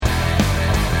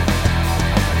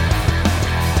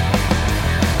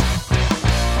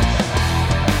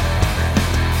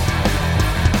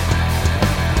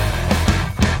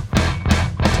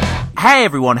Hey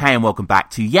everyone, hey and welcome back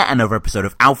to yet another episode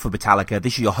of Alpha Metallica.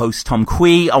 This is your host Tom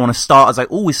Quee. I want to start, as I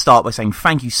always start, by saying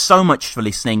thank you so much for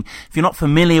listening. If you're not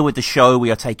familiar with the show, we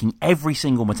are taking every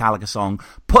single Metallica song,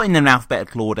 putting them in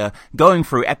alphabetical order, going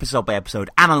through episode by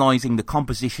episode, analysing the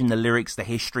composition, the lyrics, the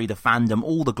history, the fandom,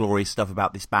 all the glorious stuff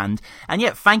about this band. And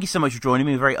yeah, thank you so much for joining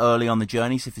me very early on the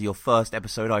journey. So if it's your first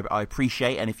episode, I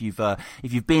appreciate, and if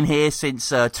you've been here since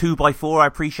 2x4, I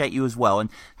appreciate you as well. And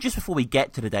just before we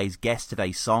get to today's guest,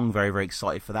 today's song, very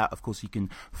excited for that. Of course, you can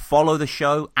follow the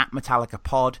show at Metallica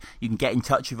Pod. You can get in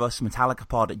touch with us,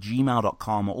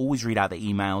 metallicapod@gmail.com. I'll always read out the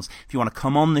emails. If you want to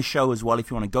come on the show as well, if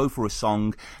you want to go for a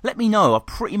song, let me know. I've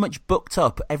pretty much booked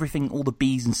up everything, all the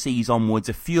B's and C's onwards.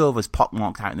 A few of us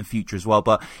pockmarked out in the future as well.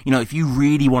 But, you know, if you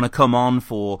really want to come on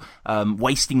for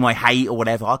wasting my hate or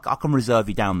whatever, I can reserve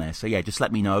you down there. So yeah, just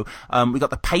let me know. We got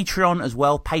the Patreon as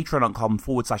well,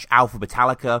 patreon.com/Alpha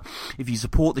Metallica. If you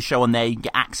support the show on there, you can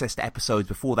get access to episodes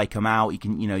before they come out. You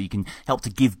can help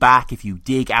to give back if you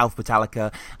dig Alpha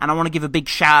Metallica. And I want to give a big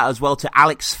shout out as well to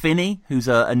Alex Finney, who's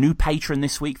a new patron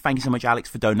this week. Thank you so much, Alex,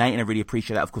 for donating. I really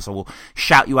appreciate that. Of course, I will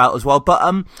shout you out as well.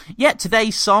 But yeah,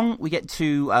 today's song, we get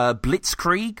to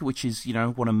Blitzkrieg, which is, you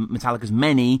know, one of Metallica's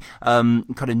many kind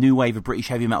of new wave of British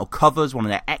heavy metal covers, one of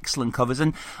their excellent covers.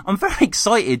 And I'm very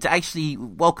excited to actually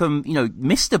welcome, you know,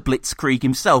 Mr. Blitzkrieg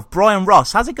himself, Brian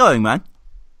Ross. How's it going, man?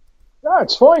 Yeah,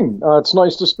 it's fine. It's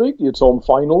nice to speak to you, Tom,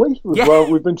 finally. Yeah.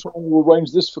 We've been trying to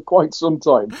arrange this for quite some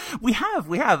time. We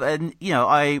have. And, you know,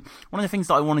 one of the things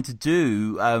that I wanted to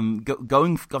do,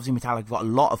 going, obviously Metallica got a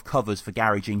lot of covers for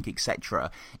Garage Inc., etc.,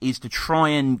 is to try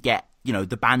and get, you know,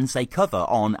 the bands they cover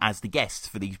on as the guests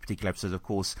for these particular episodes. Of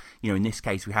course, you know, in this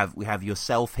case, we have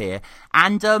yourself here.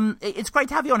 And it's great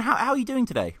to have you on. How are you doing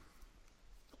today?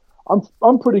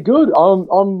 I'm pretty good.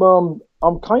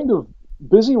 I'm kind of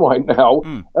busy right now.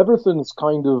 Everything's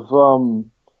kind of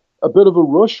a bit of a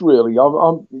rush, really.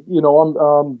 You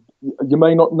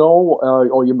may not know,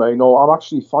 or you may know, I'm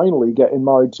actually finally getting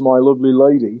married to my lovely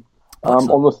lady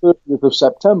on the 30th of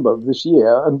September of this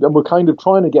year, and we're kind of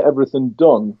trying to get everything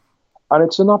done, and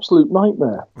it's an absolute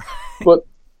nightmare. But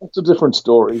it's a different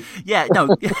story. Yeah,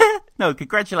 no, no.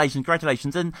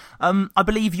 Congratulations. And I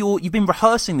believe you've been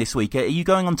rehearsing this week. Are you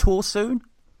going on tour soon?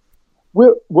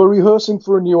 We're rehearsing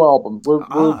for a new album. We're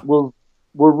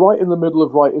right in the middle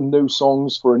of writing new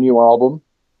songs for a new album,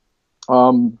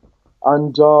 and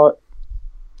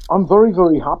I'm very,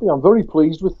 very happy. I'm very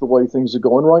pleased with the way things are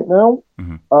going right now.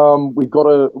 Mm-hmm. We've got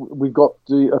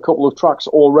a couple of tracks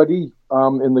already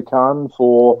in the can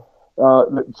for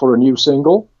a new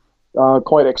single.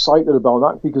 Quite excited about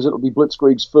that because it'll be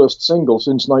Blitzkrieg's first single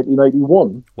since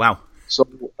 1981. Wow! So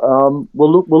we're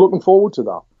looking forward to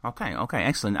that. Okay,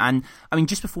 excellent. And I mean,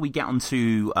 just before we get onto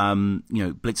you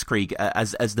know, Blitzkrieg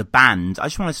as the band, I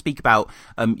just want to speak about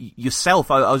yourself.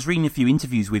 I was reading a few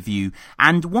interviews with you,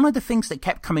 and one of the things that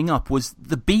kept coming up was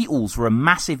the Beatles were a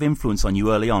massive influence on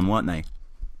you early on, weren't they?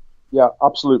 Yeah,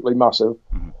 absolutely massive.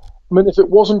 Mm-hmm. I mean, if it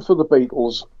wasn't for the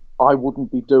Beatles, I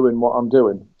wouldn't be doing what I'm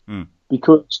doing.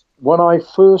 Because when I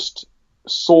first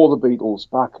saw the Beatles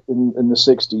back in the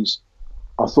 60s,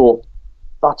 I thought,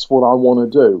 that's what I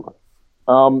want to do.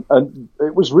 And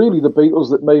it was really the Beatles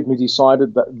that made me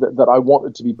decided that I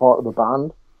wanted to be part of the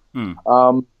band.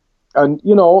 And,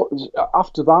 you know,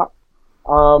 after that,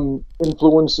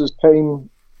 influences came,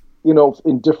 you know,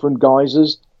 in different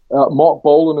guises. Mark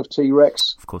Bolan of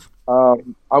T-Rex. Of course.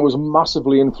 I was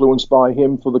massively influenced by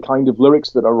him for the kind of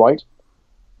lyrics that I write.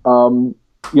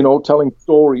 You know, telling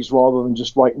stories rather than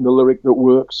just writing the lyric that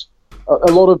works.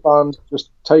 A lot of bands just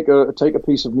take a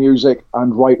piece of music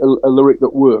and write a lyric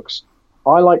that works.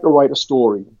 I like to write a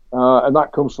story, and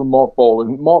that comes from Mark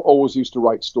Bolan. Mark always used to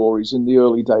write stories in the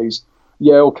early days.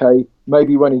 Yeah, okay,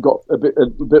 maybe when he got a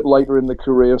bit later in the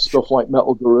career, stuff like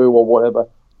Metal Guru or whatever.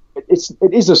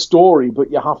 It is a story,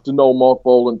 but you have to know Mark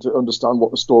Bolan to understand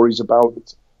what the story's about.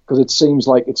 Because it seems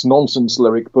like it's nonsense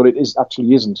lyric, but it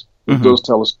actually isn't. It does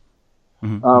tell us.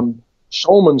 Mm-hmm.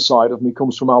 Showman's side of me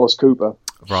comes from Alice Cooper.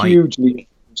 Right. Hugely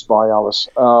influenced by Alice.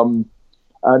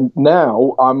 And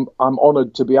now I'm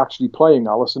honoured to be actually playing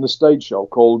Alice in a stage show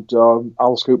called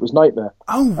Alice Cooper's Nightmare.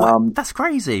 Oh, wow. That's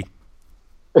crazy.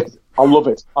 I love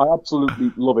it. I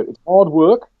absolutely love it. It's hard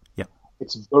work. Yeah.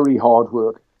 It's very hard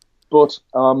work. But,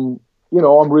 you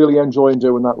know, I'm really enjoying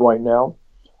doing that right now.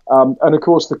 And, of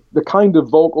course, the kind of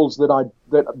vocals that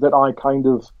I kind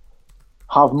of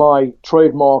have my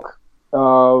trademark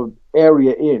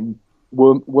area in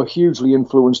were hugely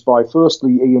influenced by,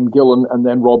 firstly, Ian Gillan and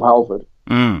then Rob Halford.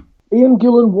 Ian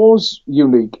Gillan was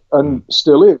unique and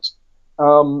still is.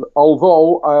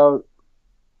 Although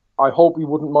I hope he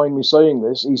wouldn't mind me saying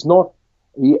this, he's not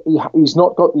He's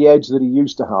not got the edge that he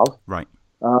used to have. Right.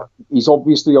 He's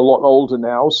obviously a lot older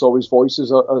now, so his voice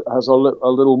has a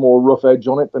little more rough edge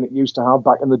on it than it used to have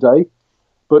back in the day.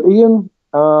 But Ian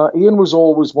was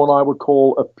always what I would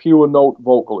call a pure note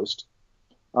vocalist.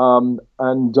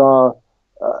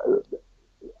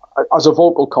 As a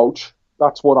vocal coach,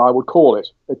 that's what I would call it.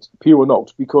 It's pure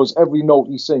note, because every note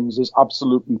he sings is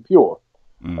absolutely pure.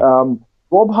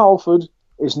 Rob Halford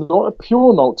is not a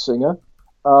pure note singer.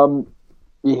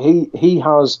 He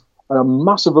has a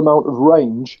massive amount of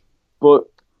range, but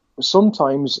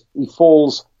sometimes he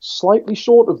falls slightly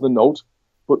short of the note,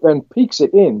 but then peaks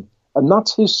it in, and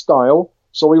that's his style.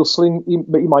 So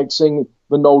he might sing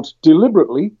the note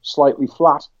deliberately, slightly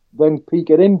flat, then peak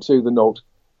it into the note,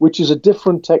 which is a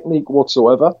different technique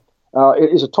whatsoever.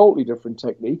 It is a totally different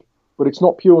technique, but it's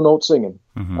not pure note singing.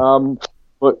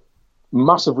 But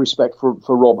massive respect for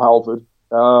Rob Halford.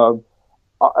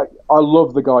 I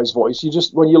love the guy's voice.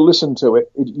 When you listen to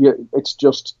it, it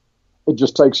just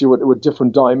takes you to a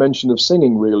different dimension of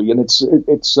singing, really. And he's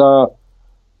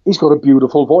got a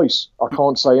beautiful voice. I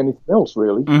can't say anything else,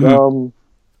 really.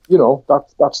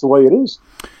 That's the way it is.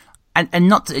 And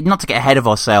not to get ahead of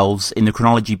ourselves in the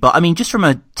chronology, but I mean, just from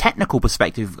a technical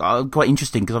perspective, quite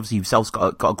interesting, because obviously yourself's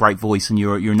got a great voice and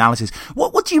your analysis.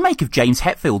 What do you make of James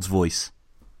Hetfield's voice?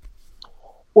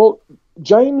 Well,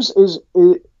 James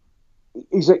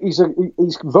he's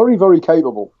very, very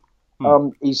capable.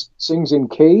 He sings in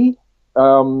key,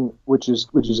 which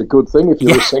is a good thing if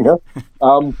you're a singer.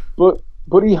 But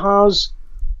he has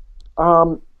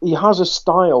a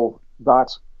style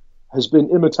that has been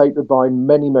imitated by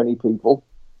many, many people.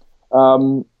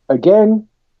 Again,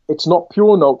 it's not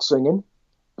pure note singing,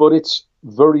 but it's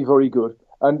very, very good.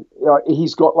 And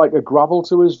he's got like a gravel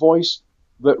to his voice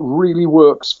that really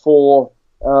works for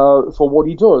what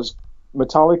he does.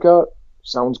 Metallica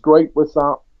sounds great with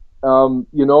that. I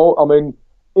mean,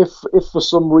 if for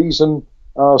some reason,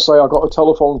 say I got a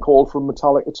telephone call from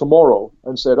Metallica tomorrow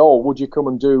and said, "Oh, would you come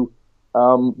and do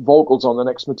vocals on the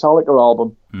next Metallica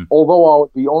album?" Although I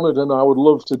would be honoured and I would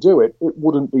love to do it, it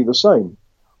wouldn't be the same,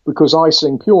 because I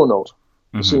sing pure note,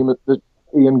 the same as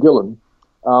Ian Gillan,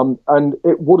 and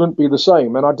it wouldn't be the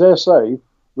same. And I dare say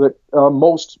that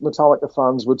most Metallica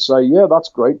fans would say, "Yeah, that's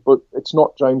great, but it's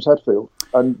not James Hetfield,"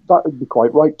 and that would be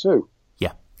quite right too.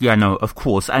 Yeah, no, of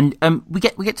course. And we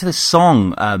get to the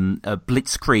song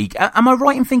Blitzkrieg. Am I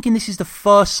right in thinking this is the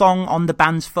first song on the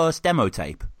band's first demo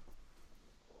tape?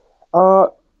 I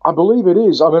believe it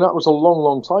is. I mean, that was a long,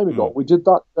 long time ago. We did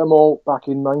that demo back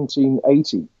in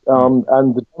 1980,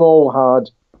 and the demo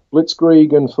had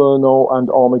Blitzkrieg, Inferno,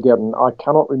 and Armageddon. I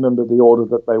cannot remember the order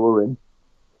that they were in.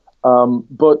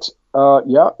 But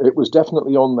it was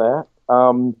definitely on there.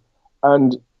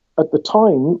 And at the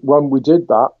time when we did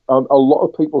that, a lot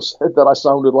of people said that I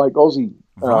sounded like Ozzy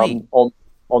on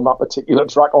that particular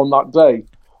track on that day.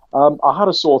 I had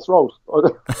a sore throat,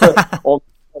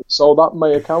 so that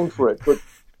may account for it. But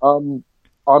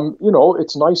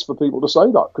it's nice for people to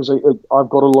say that, because I've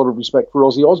got a lot of respect for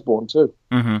Ozzy Osbourne too.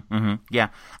 Yeah,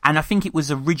 and I think it was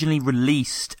originally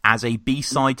released as a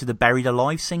B-side to the Buried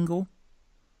Alive single.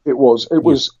 It was.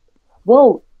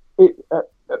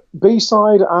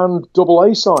 B-side and double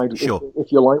A-side,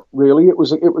 if you like. Really, it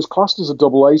was classed as a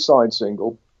double A-side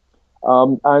single,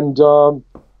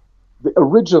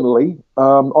 originally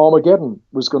Armageddon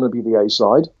was going to be the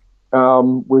A-side,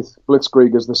 with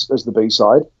Blitzkrieg as the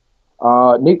B-side.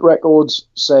 Neat Records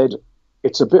said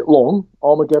it's a bit long.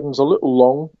 Armageddon's a little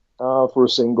long for a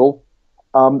single,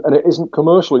 and it isn't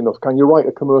commercial enough. Can you write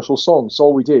a commercial song? So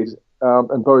we did,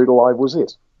 and Buried Alive was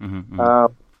it.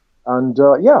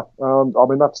 I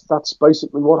mean, that's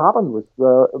basically what happened with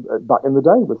back in the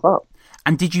day with that.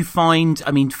 And did you find,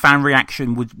 I mean, fan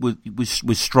reaction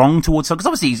was strong towards it? Because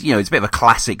obviously, it's a bit of a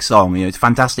classic song. It's a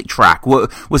fantastic track.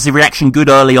 Was the reaction good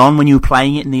early on when you were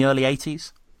playing it in the early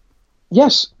 80s?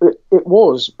 Yes, it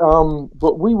was.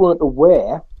 But we weren't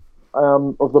aware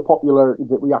of the popularity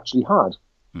that we actually had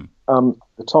at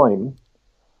the time.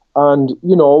 And,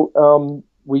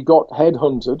 we got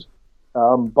headhunted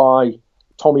by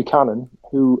Tommy Cannon,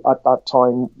 who at that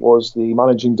time was the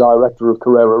managing director of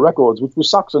Carrera Records, which was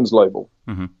Saxon's label.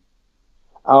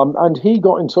 And he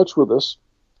got in touch with us.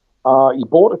 He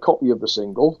bought a copy of the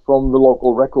single from the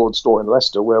local record store in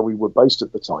Leicester, where we were based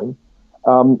at the time.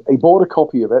 He bought a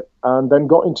copy of it and then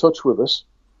got in touch with us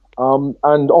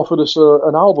and offered us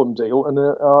an album deal and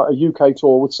a UK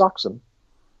tour with Saxon.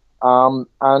 And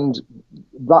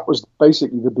that was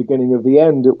basically the beginning of the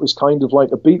end. It was kind of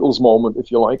like a Beatles moment, if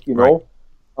you like, Right.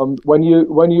 When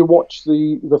you watch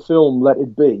the film Let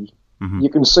It Be, you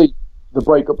can see the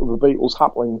breakup of the Beatles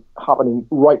happening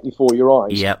right before your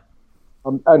eyes. Yep.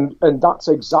 And that's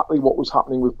exactly what was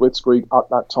happening with Blitzkrieg at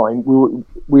that time.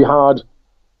 We had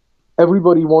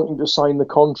everybody wanting to sign the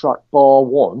contract bar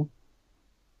one,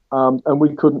 and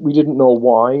we didn't know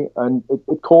why, and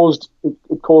it caused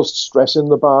stress in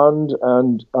the band,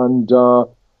 and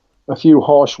a few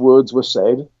harsh words were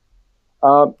said,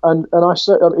 and I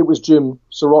said it was Jim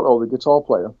Serrato, the guitar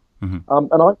player, and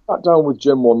I sat down with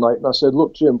Jim one night and I said,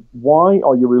 "Look, Jim, why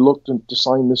are you reluctant to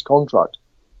sign this contract?"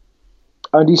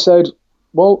 And he said,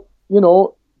 "Well,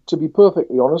 to be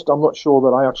perfectly honest, I'm not sure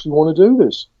that I actually want to do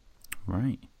this."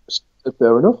 Right.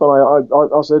 Fair enough. And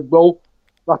I said, "Well,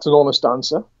 that's an honest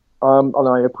answer, and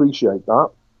I appreciate that."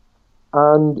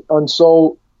 And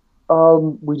so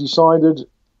we decided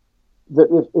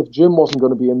that if Jim wasn't going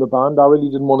to be in the band, I really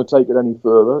didn't want to take it any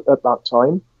further at that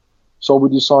time. So we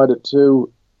decided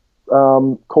to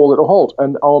call it a halt.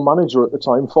 And our manager at the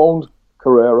time phoned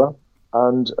Carrera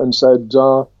and said,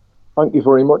 "Thank you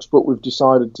very much, but we've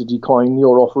decided to decline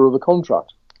your offer of a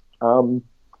contract."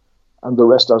 And the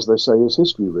rest, as they say, is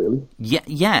history, really.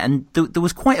 Yeah, and there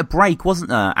was quite a break,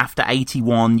 wasn't there? After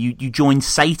 81, you joined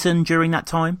Satan during that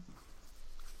time?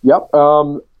 Yep.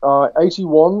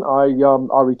 81, I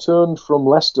returned from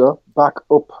Leicester back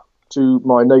up to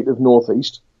my native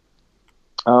northeast,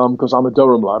 because I'm a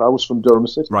Durham lad. I was from Durham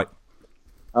City. Right.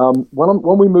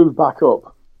 When we moved back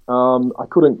up,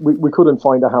 we couldn't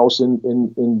find a house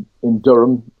in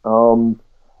Durham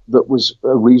that was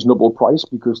a reasonable price,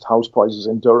 because house prices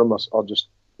in Durham are just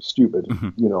stupid,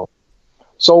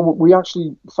 So we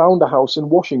actually found a house in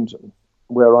Washington,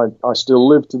 where I still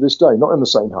live to this day, not in the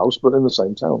same house, but in the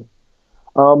same town.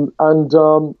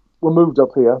 We moved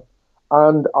up here,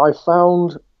 and I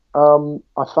found a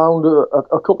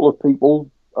couple of people,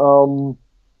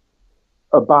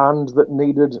 a band that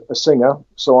needed a singer,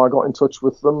 so I got in touch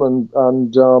with them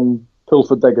and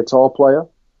pilfered their guitar player.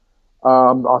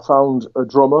 I found a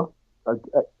drummer,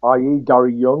 i.e.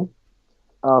 Gary Young,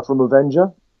 from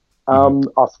Avenger.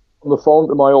 I on the phone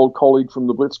to my old colleague from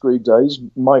the Blitzkrieg days,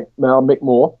 Mick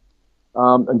Moore,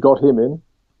 and got him in.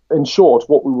 In short,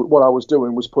 what I was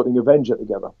doing was putting Avenger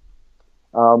together.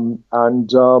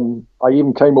 I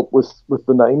even came up with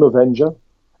the name Avenger,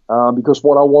 because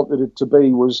what I wanted it to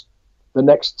be was the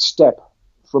next step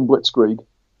from Blitzkrieg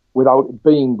without it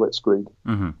being Blitzkrieg.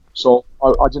 So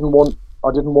I didn't want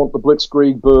the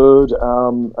Blitzkrieg bird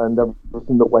and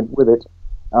everything that went with it.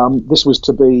 This was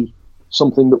to be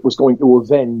something that was going to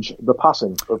avenge the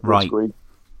passing of Blitzkrieg,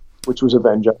 which was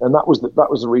Avenger, and that was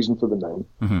the reason for the name.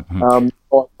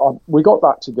 We got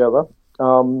that together.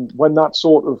 When that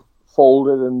sort of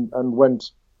folded and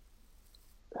went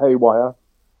haywire,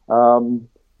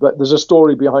 but there's a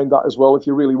story behind that as well. If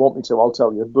you really want me to, I'll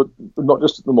tell you, but not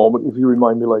just at the moment. If you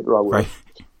remind me later, I will. Right.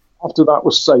 After that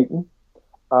was Satan.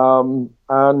 After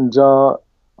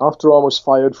I was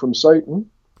fired from Satan,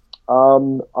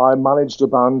 I managed a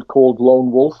band called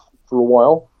Lone Wolf for a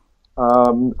while,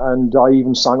 and I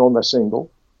even sang on their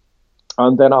single.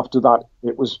 And then after that,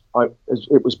 it was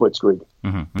Blitzkrieg.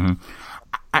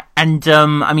 And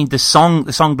I mean, the song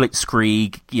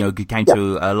Blitzkrieg, came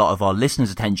to a lot of our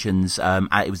listeners' attentions.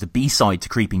 It was the B-side to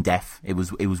Creeping Death. It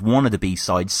was one of the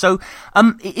B-sides. So,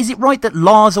 is it right that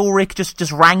Lars Ulrich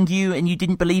just rang you and you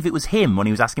didn't believe it was him when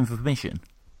he was asking for permission?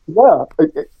 Yeah,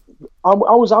 I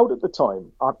was out at the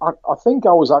time. I think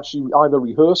I was actually either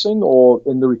rehearsing or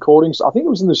in the recordings. I think it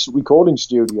was in the recording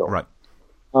studio. Right.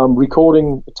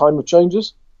 Recording The Time of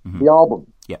Changes, the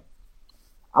album. Yeah.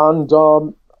 And I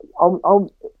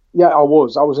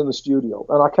was in the studio,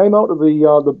 and I came out of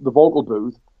the vocal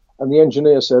booth, and the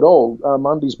engineer said, "Oh,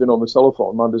 Mandy's been on the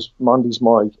telephone. Mandy's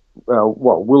my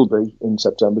will be in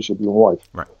September. She'll be my wife.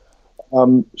 Right.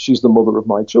 She's the mother of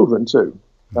my children too.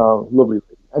 Lovely.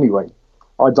 Anyway,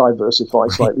 I diversify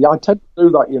slightly. I tend to do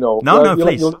that, No,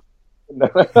 please.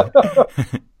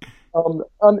 And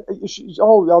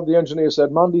the engineer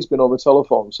said, "Mandy's been on the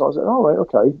telephone." So I said, "All right,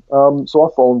 okay." So I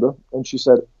phoned her, and she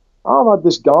said, "I've had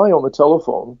this guy on the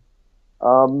telephone,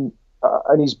 and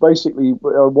he's basically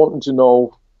wanting to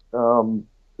know, can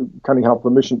he have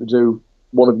permission to do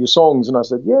one of your songs?" And I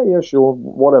said, "Yeah, sure,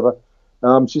 whatever."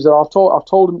 She said, I've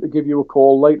told him to give you a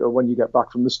call later when you get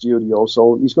back from the studio,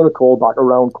 so he's going to call back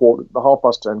around 10:30,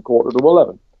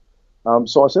 11:15.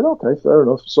 So I said, "Okay, fair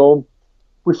enough." So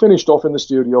we finished off in the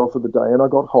studio for the day, and I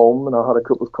got home and I had a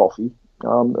cup of coffee,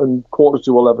 and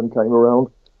 10:45 came around,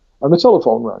 and the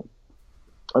telephone rang.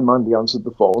 And Mandy answered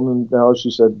the phone, and she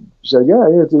said,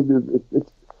 "Yeah."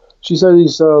 She said,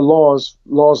 "He's Lars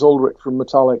Ulrich from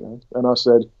Metallica." And I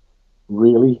said,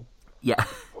 "Really?" Yeah.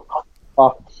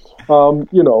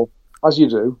 As you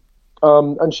do.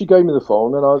 And she gave me the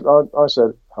phone, and I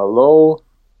said, "Hello."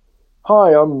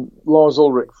 hi, I'm Lars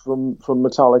Ulrich from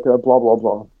Metallica, blah, blah,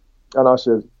 blah. And I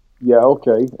said, yeah,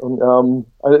 okay. And,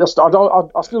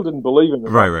 I still didn't believe him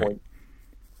at that point.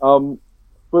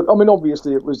 But I mean,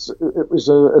 obviously, it was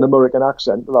an American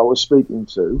accent that I was speaking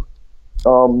to,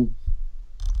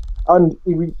 and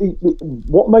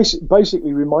what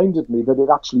basically reminded me that it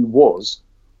actually was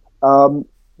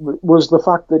the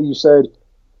fact that he said,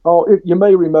 "Oh, you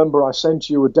may remember I sent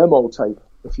you a demo tape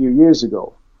a few years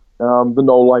ago, the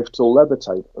No Life Till Leather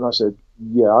tape," and I said,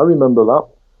 "Yeah, I remember that."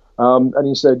 And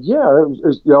he said, "Yeah,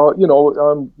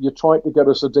 you tried to get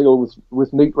us a deal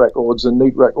with Neat Records, and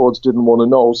Neat Records didn't want to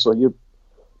know, so you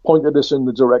pointed us in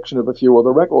the direction of a few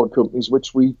other record companies,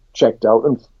 which we checked out,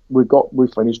 and we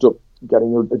finished up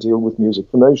getting a deal with Music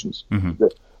for Nations." Mm-hmm.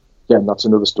 Again, that's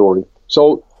another story.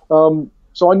 So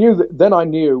I knew that. Then I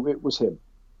knew it was him.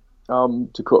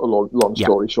 To cut a long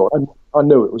story short, and I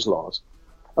knew it was Lars,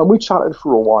 and we chatted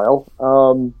for a while,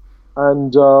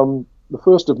 and the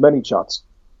first of many chats,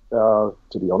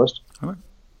 to be honest. Right.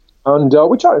 And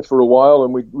we chatted for a while,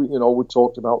 and we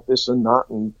talked about this and that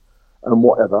and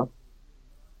whatever.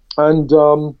 And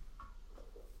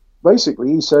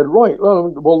basically, he said, "Right,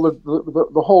 well,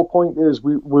 the whole point is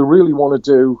we really want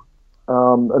to do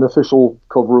an official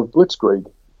cover of Blitzkrieg."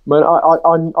 I mean,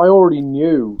 I already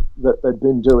knew that they'd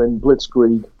been doing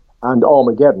Blitzkrieg and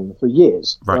Armageddon for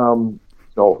years. Right.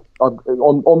 So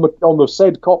on the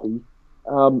said copy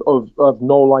of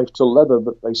No Life Till Leather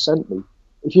that they sent me,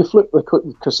 if you flip the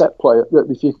cassette player,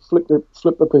 if you flip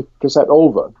the cassette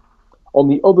over, on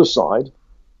the other side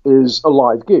is a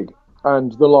live gig,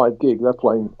 and the live gig they're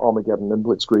playing Armageddon and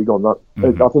Blitzkrieg on that.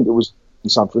 Mm-hmm. I think it was in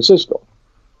San Francisco.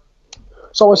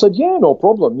 So I said, "Yeah, no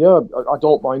problem. Yeah, I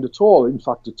don't mind at all. In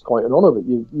fact, it's quite an honour that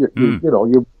you want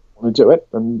to do it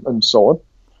and so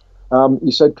on."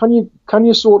 He said, "Can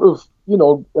you sort of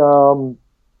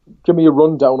give me a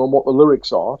rundown on what the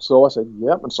lyrics are?" So I said,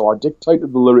 "Yeah," and so I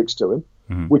dictated the lyrics to him,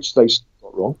 mm-hmm. which they still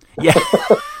got wrong. Yeah,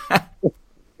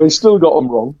 they still got them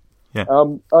wrong. Yeah,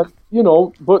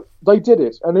 but they did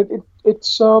it, and it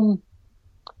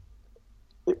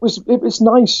was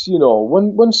nice,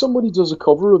 when somebody does a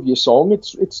cover of your song,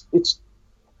 it's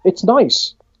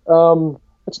nice.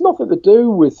 It's nothing to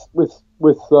do with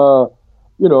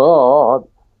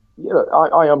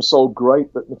I am so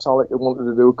great that Metallica wanted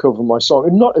to do a cover of my song.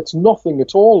 And it's nothing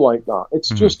at all like that. It's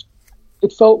mm-hmm. just,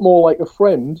 it felt more like a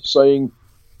friend saying,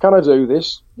 "Can I do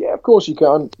this?" "Yeah, of course you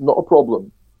can. Not a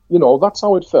problem." That's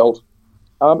how it felt.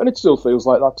 And it still feels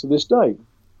like that to this day.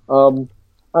 And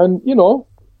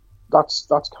that's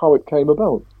how it came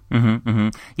about. Mm-hmm, mm-hmm.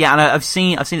 Yeah, and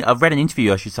I've read an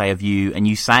interview, I should say, of you, and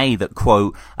you say that,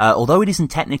 quote, although it isn't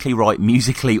technically right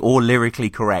musically or lyrically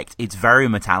correct, it's very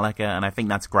Metallica, and I think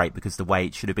that's great because the way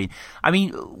it should have been. I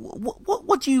mean,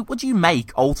 what do you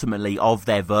make ultimately of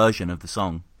their version of the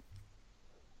song?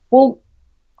 Well,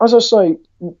 as I say,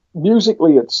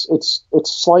 musically it's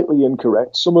slightly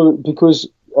incorrect. Because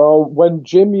when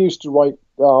Jim used to write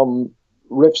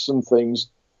riffs and things,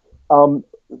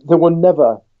 they were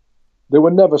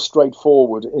never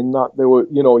straightforward in that they were,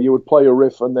 you would play a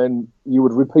riff and then you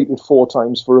would repeat it 4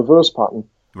 times for a verse pattern.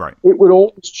 Right. It would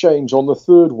always change on the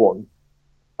third one,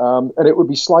 and it would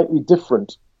be slightly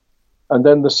different. And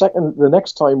then the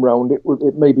next time round, it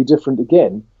may be different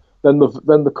again. Then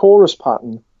the chorus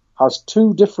pattern has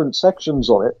 2 different sections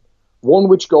on it, one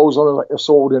which goes on a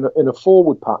sword in a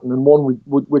forward pattern, and one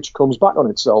which comes back on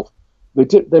itself.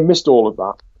 They missed all of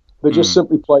that. They just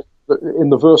simply play. In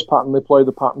the verse pattern, they play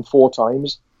the pattern 4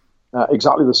 times,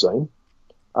 exactly the same,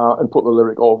 and put the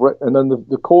lyric over it. And then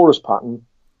the chorus pattern,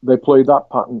 they play that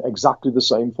pattern exactly the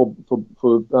same for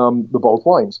the both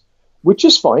lines, which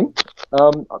is fine.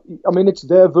 I mean, it's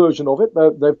their version of it.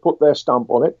 They've put their stamp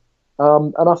on it,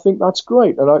 and I think that's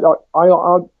great. And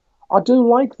I do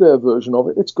like their version of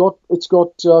it. It's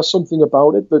got something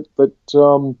about it that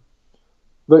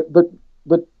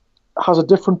has a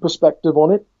different perspective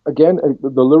on it. Again,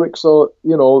 the lyrics are,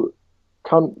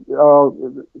 can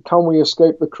we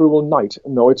escape the cruel night?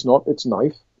 No, it's not. It's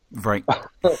knife. Right.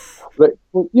 But,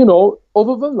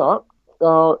 other than that,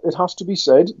 it has to be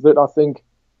said that I think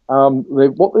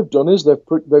what they've done is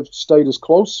they've stayed as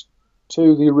close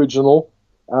to the original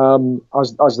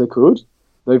as they could.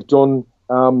 They've done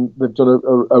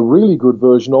a really good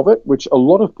version of it, which a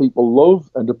lot of people love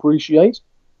and appreciate.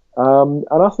 And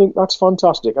I think that's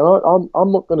fantastic. And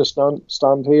I'm not going to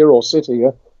stand here or sit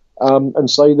here and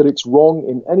say that it's wrong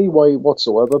in any way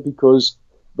whatsoever, because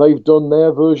they've done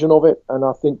their version of it, and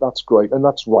I think that's great and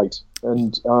that's right.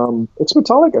 And it's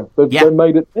Metallica. They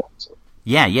made it.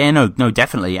 Yeah, no,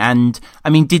 definitely. And I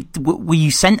mean, were you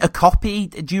sent a copy?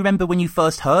 Do you remember when you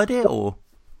first heard it, or?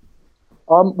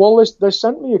 Well, they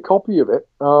sent me a copy of it.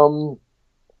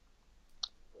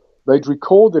 They'd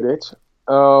recorded it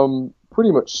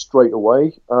pretty much straight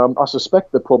away. I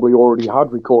suspect they probably already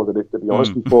had recorded it, to be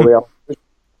honest, before they had.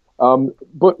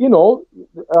 But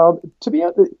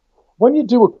when you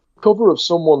do a cover of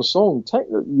someone's song,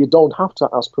 technically you don't have to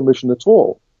ask permission at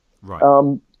all. Right.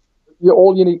 All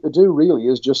you need to do really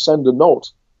is just send a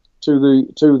note to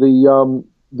the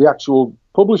actual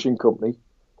publishing company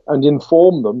and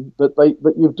inform them that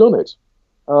you've done it.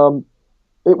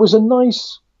 It was a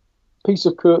nice piece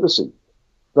of courtesy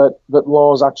that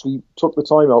Lars actually took the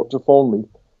time out to phone me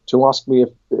to ask me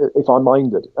if I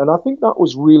minded, and I think that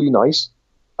was really nice.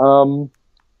 And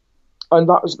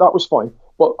that was fine.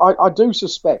 But I do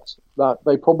suspect that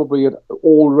they probably had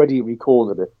already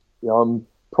recorded it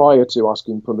prior to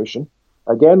asking permission.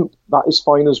 Again, that is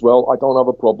fine as well. I don't have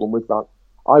a problem with that.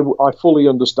 I fully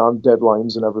understand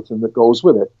deadlines and everything that goes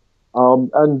with it.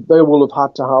 And they will have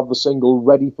had to have the single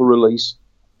ready for release.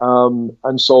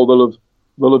 And so they'll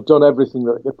have done everything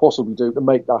that they could possibly do to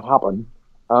make that happen.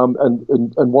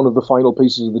 And one of the final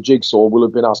pieces of the jigsaw will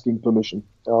have been asking permission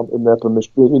in their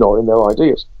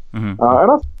ideas. And I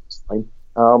think it's fine.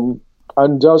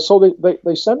 So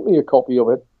they sent me a copy of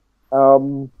it.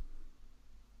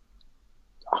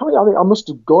 I think I must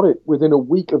have got it within a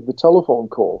week of the telephone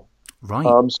call. Right.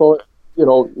 So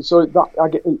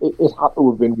that it had to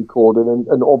have been recorded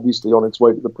and obviously on its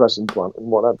way to the pressing plant and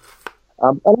whatever.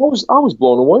 And I was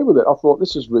blown away with it. I thought,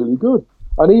 this is really good.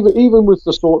 And even with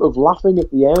the sort of laughing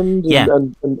at the end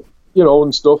and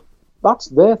stuff, that's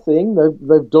their thing.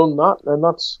 They've done that, and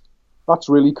that's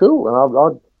really cool.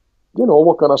 And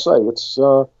what can I say?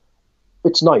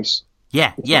 It's nice.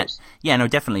 Yeah, no,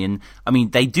 definitely. And I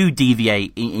mean, they do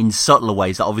deviate in subtler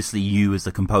ways that obviously you as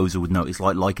the composer would notice,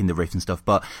 like liking the riff and stuff.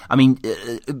 But I mean,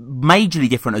 majorly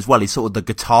different as well is sort of the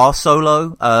guitar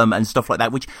solo, and stuff like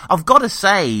that, which I've got to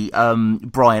say,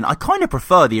 Brian, I kind of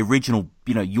prefer the original,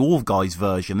 your guys'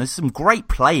 version. There's some great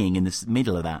playing in the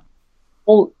middle of that.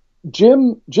 Well,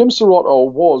 Jim Serotto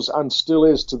was and still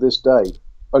is to this day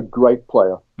a great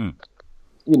player.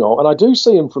 And I do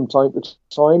see him from time to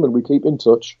time, and we keep in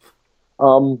touch.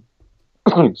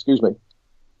 Excuse me.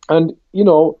 And,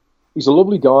 he's a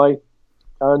lovely guy,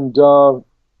 and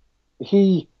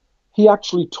he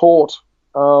actually taught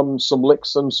some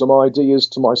licks and some ideas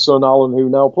to my son Alan, who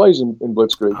now plays in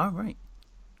Blitzkrieg. Oh, right.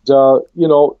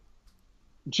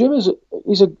 Jim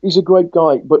he's a great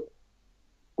guy, but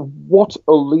what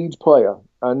a lead player.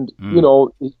 And,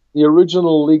 the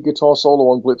original lead guitar solo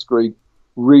on Blitzkrieg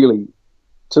really,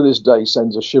 to this day,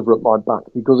 sends a shiver up my back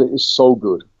because it is so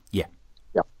good.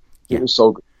 It is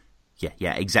so good.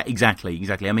 Yeah, exactly.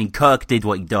 I mean, Kirk did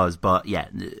what he does, but yeah,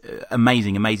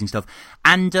 amazing stuff.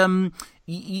 And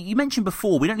you mentioned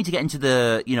before, we don't need to get into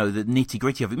the the nitty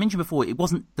gritty of it. You mentioned before it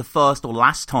wasn't the first or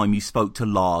last time you spoke to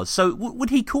Lars. So would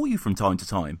he call you from time to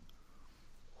time?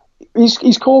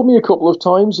 He's called me a couple of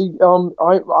times.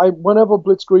 Whenever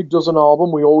Blitzkrieg does an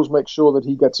album, we always make sure that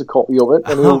he gets a copy of it.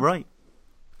 And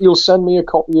he'll send me a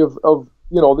copy of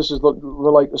this is the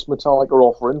latest Metallica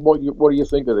offering. What do you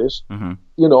think of this? And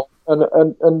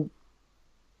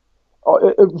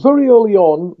very early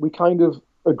on, we kind of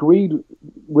agreed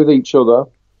with each other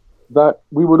that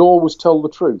we would always tell the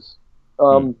truth.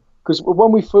 Because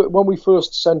when we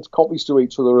first sent copies to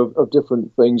each other of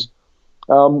different things,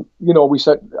 I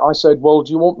said, well,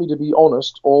 do you want me to be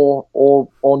honest or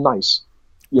nice?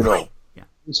 Right. Yeah.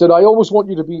 He said, I always want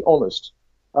you to be honest.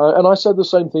 And I said the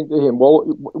same thing to him. Well,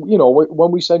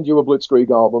 when we send you a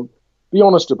Blitzkrieg album, be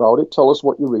honest about it. Tell us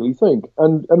what you really think.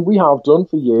 And we have done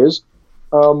for years.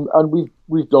 And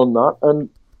we've done that. And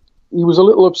he was a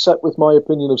little upset with my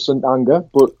opinion of St. Anger,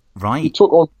 but he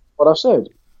took on what I said.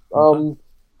 And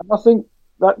I think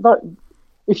that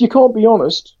if you can't be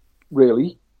honest,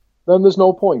 really, then there's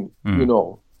no point, And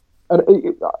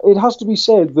it has to be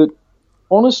said that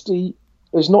honesty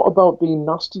is not about being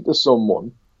nasty to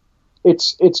someone.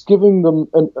 It's giving them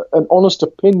an honest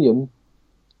opinion,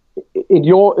 in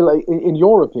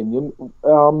your opinion,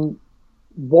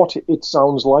 what it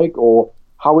sounds like or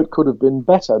how it could have been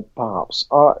better, perhaps.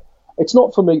 It's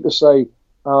not for me to say,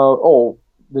 the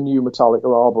new Metallica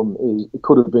album it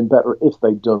could have been better if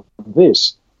they'd done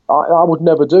this. I would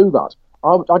never do that.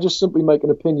 I just simply make an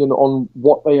opinion on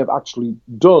what they have actually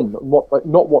done,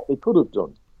 not what they could have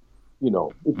done.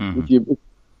 If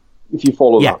you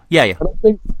follow that. Yeah. And I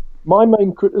think my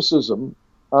main criticism,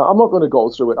 I'm not going to go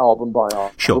through it album by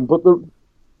album, but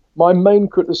my main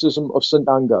criticism of St.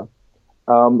 Anger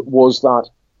was that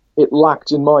it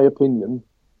lacked, in my opinion,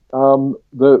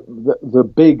 the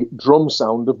big drum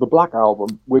sound of the Black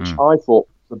Album, which I thought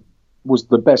was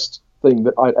the best thing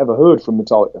that I'd ever heard from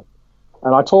Metallica.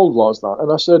 And I told Lars that,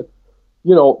 and I said,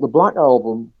 the Black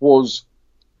Album was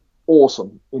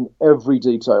awesome in every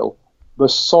detail. The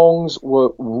songs were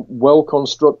well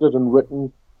constructed and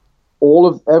written.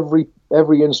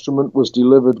 Every instrument was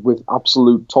delivered with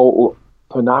absolute total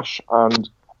panache and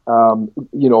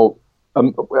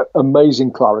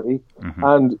amazing clarity,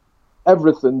 and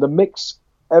everything, the mix,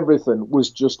 everything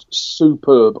was just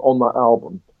superb on that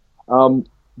album.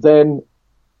 Then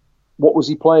what was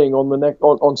he playing on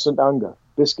on St. Anger?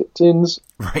 Biscuit Tins,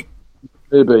 right?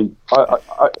 Maybe.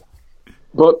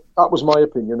 But that was my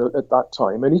opinion at that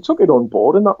time, and he took it on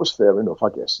board, and that was fair enough, I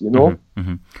guess.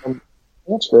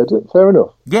 That's fair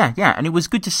enough. Yeah, and it was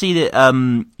good to see that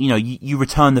you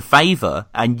returned the favour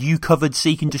and you covered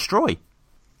Seek and Destroy.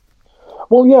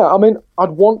 Well, yeah, I mean,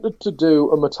 I'd wanted to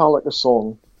do a Metallica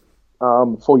song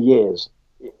for years,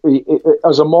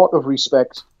 as a mark of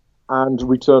respect and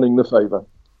returning the favour.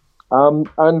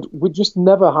 And we just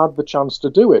never had the chance to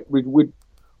do it. We'd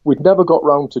never got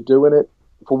round to doing it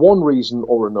for one reason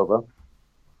or another.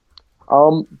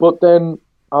 But then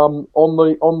on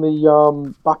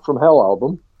the Back from Hell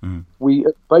album,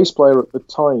 the bass player at the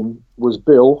time was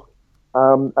Bill,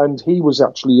 and he was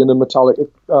actually in a Metallica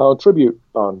tribute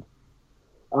band.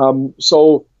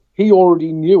 So he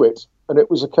already knew it, and it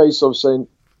was a case of saying,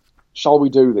 shall we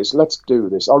do this? Let's do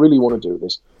this. I really want to do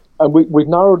this. And we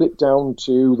narrowed it down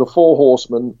to the Four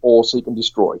Horsemen or Seek and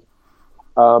Destroy.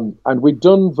 And we'd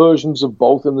done versions of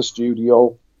both in the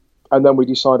studio, and then we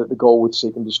decided to go with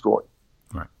Seek and Destroy.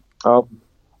 Right.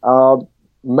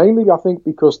 Mainly, I think,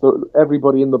 because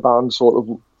everybody in the band sort of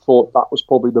thought that was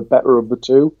probably the better of the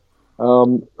two,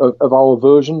 of our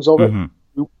versions of it.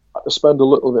 We had to spend a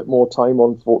little bit more time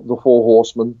on the Four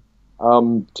Horsemen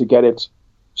to get it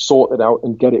sorted out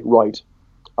and get it right,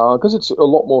 because it's a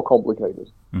lot more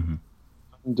complicated.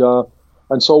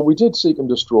 And so we did Seek and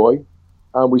Destroy,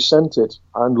 and we sent it,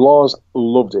 and Lars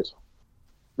loved it.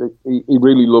 He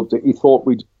really loved it. He thought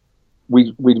we'd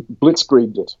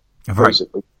blitzkrieged it,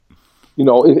 basically.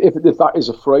 If that is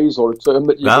a phrase or a term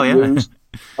that you can use.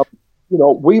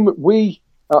 We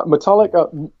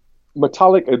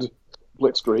Metallica'd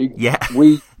Blitzkrieg. Yeah.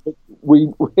 We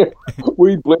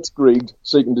blitzkrieged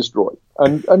Seek and Destroy,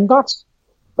 and that's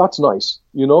nice.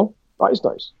 That is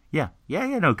nice. Yeah,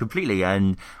 no, completely.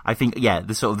 And I think,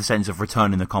 the sort of the sense of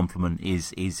returning the compliment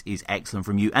is excellent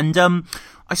from you. And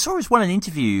I saw as well an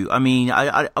interview. I mean,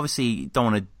 I obviously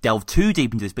don't want to delve too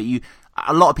deep into this, but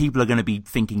a lot of people are going to be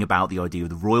thinking about the idea of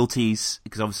the royalties,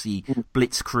 because obviously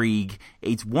Blitzkrieg,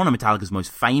 it's one of Metallica's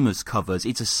most famous covers.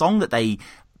 It's a song that they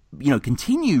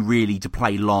continue really to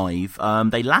play live.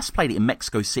 They last played it in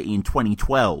Mexico City in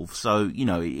 2012, so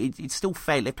it's still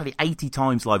fair. They played it 80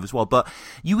 times live as well. But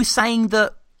you were saying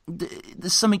that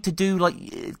there's something to do,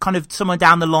 like kind of somewhere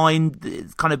down the line,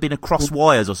 kind of been across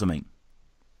wires or something.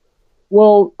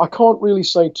 Well, I can't really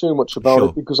say too much about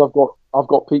it because I've got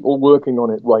people working on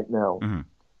it right now.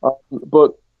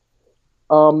 But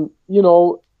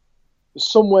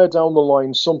somewhere down the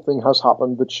line, something has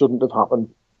happened that shouldn't have happened,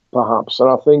 perhaps. And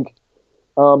I think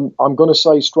I'm going to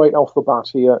say straight off the bat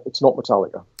here, it's not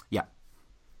Metallica. Yeah.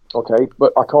 Okay,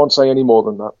 but I can't say any more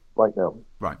than that right now.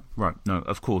 Right. No,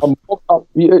 of course.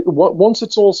 Once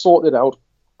it's all sorted out,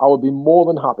 I would be more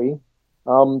than happy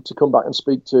to come back and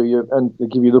speak to you and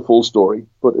give you the full story.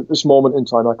 But at this moment in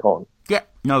time, I can't. Yeah,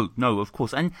 no, of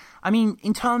course. And I mean,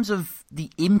 in terms of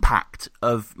the impact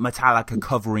of Metallica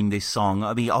covering this song,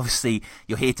 I mean, obviously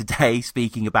you're here today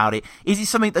speaking about it. Is it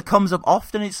something that comes up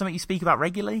often? Is it something you speak about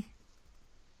regularly?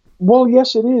 Well,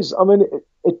 yes, it is. I mean,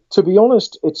 to be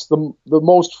honest, it's the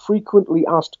most frequently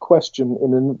asked question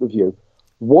in an interview.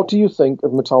 What do you think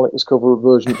of Metallica's cover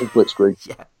version of Blitzkrieg?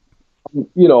 Yeah.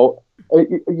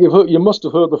 You must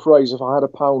have heard the phrase, if I had a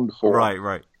pound for it.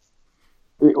 Right.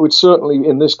 It would certainly,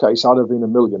 in this case, I'd have been a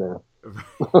millionaire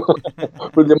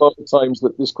for the amount of times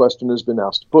that this question has been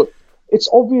asked. But it's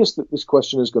obvious that this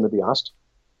question is going to be asked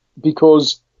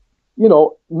because,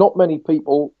 not many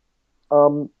people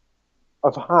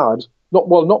have had,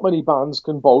 not many bands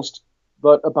can boast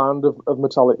that a band of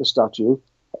Metallica stature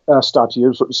have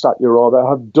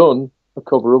done a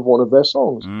cover of one of their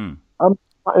songs. That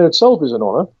in itself is an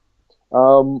honour.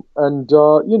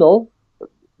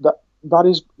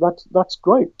 That's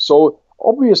great. So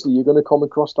obviously you're going to come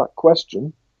across that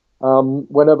question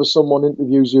whenever someone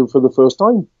interviews you for the first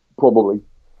time, probably.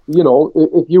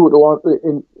 If you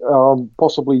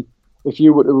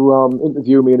were to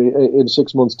interview me in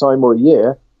 6 months' time or a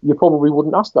year, you probably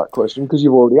wouldn't ask that question because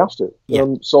you've already asked it.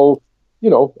 Yeah. So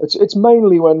it's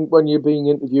mainly when you're being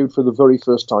interviewed for the very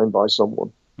first time by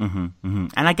someone.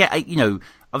 And I get,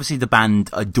 obviously the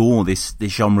band adore this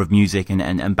genre of music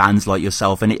and bands like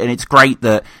yourself, and it's great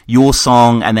that your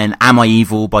song and then Am I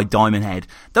Evil by Diamond Head,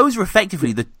 those are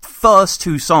effectively the first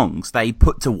two songs they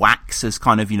put to wax as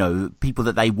kind of, people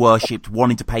that they worshipped,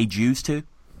 wanting to pay dues to.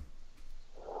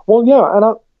 Well, yeah,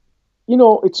 and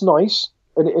it's nice,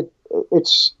 and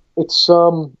it's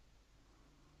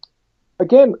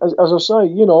again, as I say,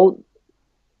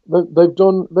 they've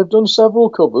done several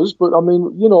covers, but I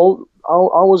mean,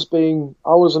 ours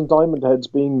and Diamond Heads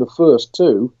being the first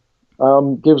two,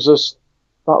 gives us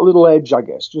that little edge, I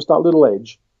guess, just that little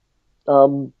edge,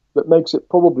 that makes it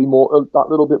probably that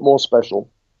little bit more special.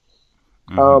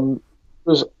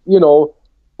 Because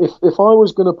if I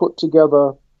was going to put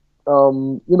together,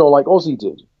 like Ozzy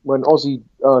did when Ozzy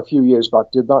a few years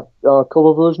back did that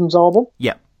cover versions album,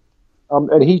 yeah,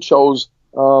 and he chose.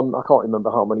 I can't remember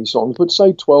how many songs, but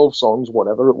say 12 songs,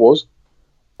 whatever it was.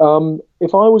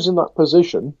 If I was in that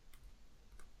position,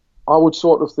 I would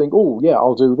sort of think, oh, yeah,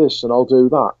 I'll do this and I'll do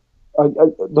that.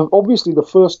 Obviously, the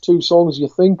first two songs you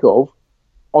think of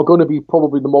are going to be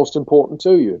probably the most important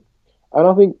to you. And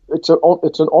I think it's an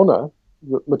honour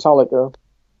that Metallica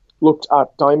looked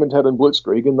at Diamond Head and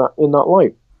Blitzkrieg in that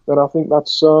light. And I think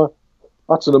that's an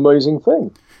amazing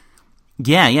thing.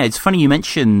 Yeah, it's funny you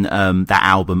mention that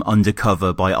album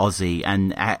Undercover by Ozzy, and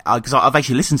because I've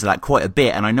actually listened to that quite a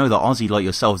bit, and I know that Ozzy, like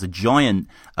yourself, is a giant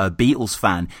Beatles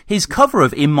fan. His cover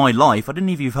of In My Life, I don't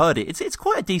know if you've heard it. It's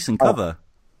quite a decent cover.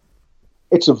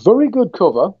 It's a very good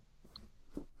cover,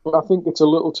 but I think it's a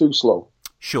little too slow.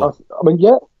 Sure. I mean,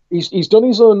 yeah, he's done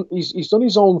his own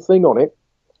thing on it.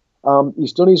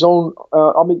 He's done his own.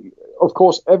 I mean, of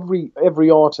course, every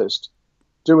artist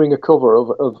doing a cover of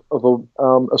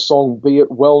a song, be it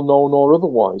well known or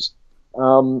otherwise,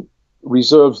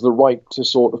 reserves the right to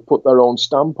sort of put their own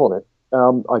stamp on it.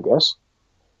 I guess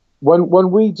when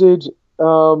we did Seek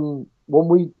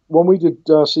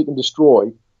and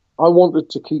Destroy, I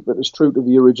wanted to keep it as true to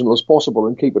the original as possible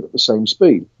and keep it at the same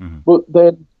speed. Mm-hmm. But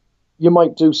then you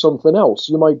might do something else.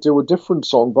 You might do a different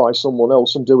song by someone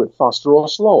else and do it faster or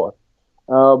slower.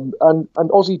 And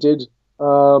Ozzy did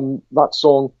that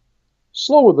song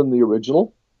slower than the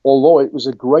original, although it was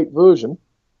a great version.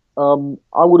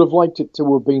 I would have liked it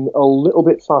to have been a little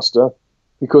bit faster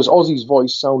because Ozzy's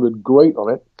voice sounded great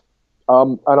on it.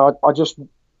 And I just,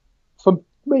 for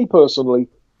me personally,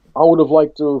 I would have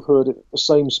liked to have heard it at the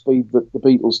same speed that the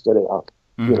Beatles did it at.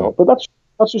 Mm-hmm. But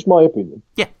that's just my opinion.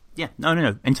 Yeah,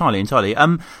 no, entirely.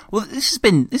 Well, this has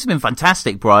been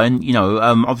fantastic, Brian.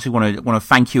 Obviously want to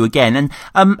thank you again. And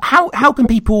how can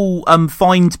people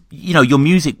find your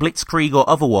music, Blitzkrieg or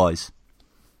otherwise?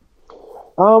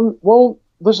 Well,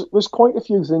 there's quite a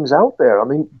few things out there. I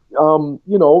mean,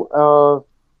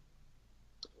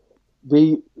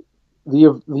 the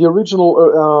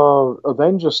original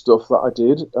Avenger stuff that I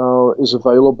did is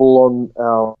available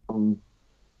on.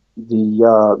 They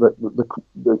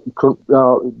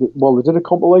did a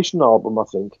compilation album, I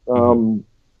think, a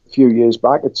few years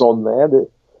back. It's on there.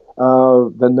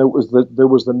 Then there was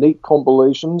the Neat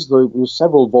compilations. There was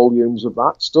several volumes of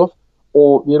that stuff.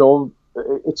 Or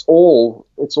it's all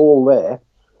there.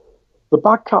 The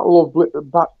back catalogue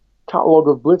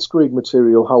of Blitzkrieg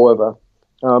material, however,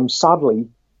 sadly,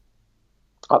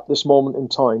 at this moment in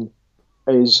time,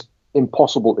 is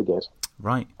impossible to get.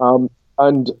 Right.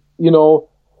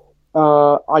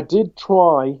 I did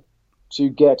try to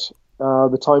get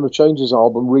the Time of Changes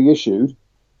album reissued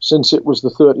since it was the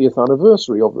 30th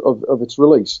anniversary of its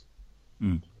release.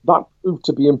 Mm. That proved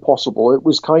to be impossible. It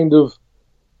was kind of,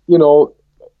 it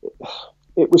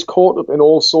was caught up in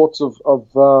all sorts of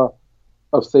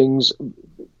things.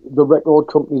 The record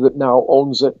company that now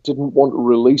owns it didn't want to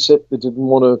release it. They didn't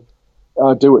want to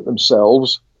do it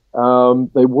themselves.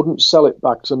 They wouldn't sell it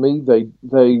back to me. They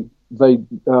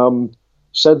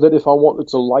said that if I wanted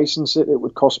to license it, it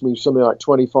would cost me something like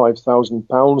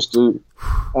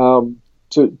 £25,000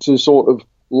 to sort of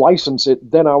license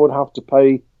it. Then I would have to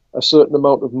pay a certain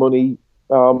amount of money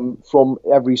from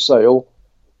every sale,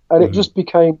 and it just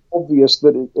became obvious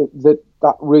that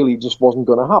that really just wasn't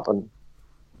going to happen.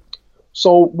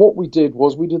 So what we did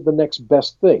was we did the next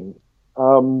best thing.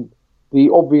 The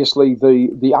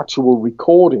actual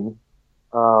recording,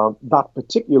 that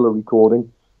particular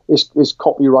recording, is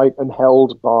copyright and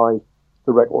held by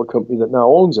the record company that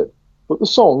now owns it. But the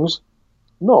songs,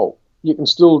 no, you can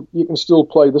still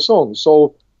play the songs.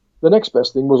 So the next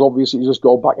best thing was obviously just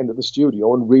go back into the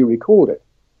studio and re-record it.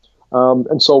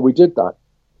 And so we did that.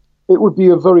 It would be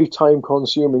a very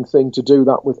time-consuming thing to do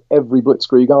that with every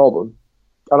Blitzkrieg album,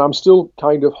 and I'm still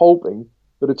kind of hoping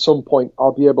that at some point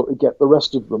I'll be able to get the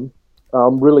rest of them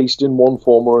released in one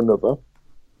form or another.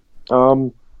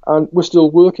 and we're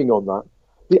still working on that.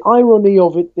 The irony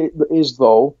of it is,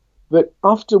 though, that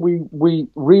after we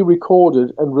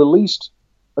re-recorded and released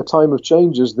A Time of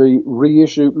Changes, the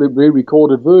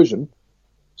re-recorded version,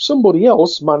 somebody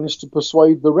else managed to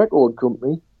persuade the record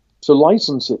company to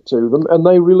license it to them, and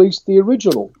they released the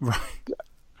original. Right.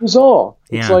 Bizarre.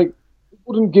 Yeah. It's like, they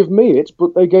wouldn't give me it,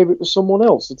 but they gave it to someone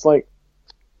else. It's like,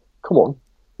 come on.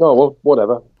 Oh, well,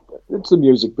 whatever. It's the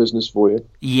music business for you.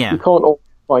 Yeah. You can't all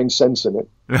find sense in it,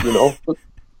 you know. But,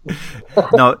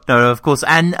 no, of course.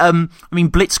 And I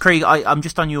mean, Blitzkrieg. I'm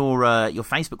just on your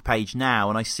Facebook page now,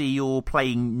 and I see you're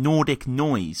playing Nordic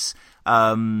Noise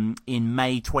in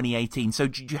May 2018. So,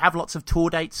 do you have lots of tour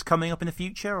dates coming up in the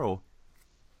future, or?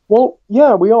 Well,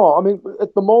 yeah, we are. I mean,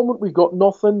 at the moment we've got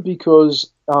nothing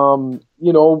because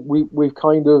you know, we've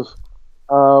kind of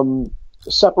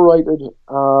separated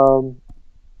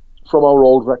from our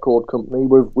old record company.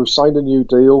 We've signed a new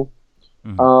deal.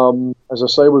 Mm-hmm. As I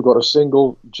say, we've got a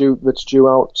single that's due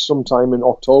out sometime in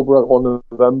October or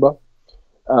November,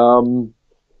 and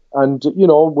you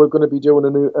know, we're going to be doing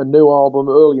a new album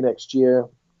early next year.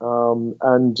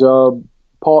 And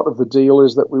part of the deal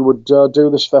is that we would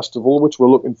do this festival, which we're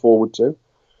looking forward to.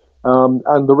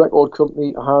 And the record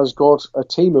company has got a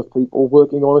team of people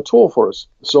working on a tour for us.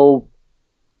 So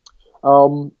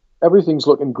everything's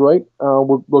looking great.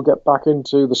 We'll get back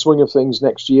into the swing of things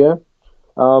next year.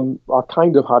 I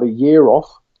kind of had a year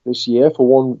off this year for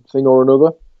one thing or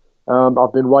another.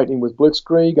 I've been writing with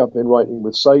Blitzkrieg, I've been writing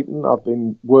with Satan, I've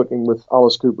been working with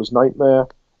Alice Cooper's Nightmare,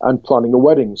 and planning a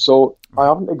wedding. So I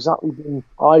haven't exactly been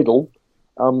idle,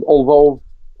 although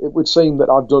it would seem that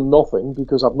I've done nothing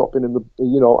because I've not been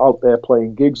out there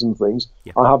playing gigs and things.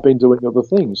 Yeah. I have been doing other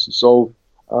things. So,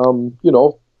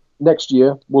 next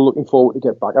year we're looking forward to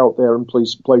get back out there and play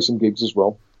some gigs as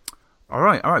well. All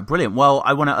right, brilliant. Well,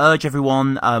 I want to urge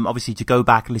everyone, obviously, to go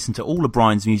back and listen to all of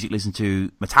Brian's music, listen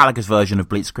to Metallica's version of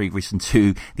Blitzkrieg, listen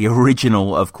to the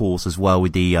original, of course, as well,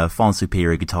 with the far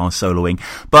superior guitar soloing.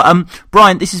 But,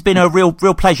 Brian, this has been a real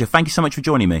pleasure. Thank you so much for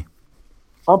joining me.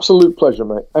 Absolute pleasure,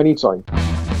 mate. Anytime.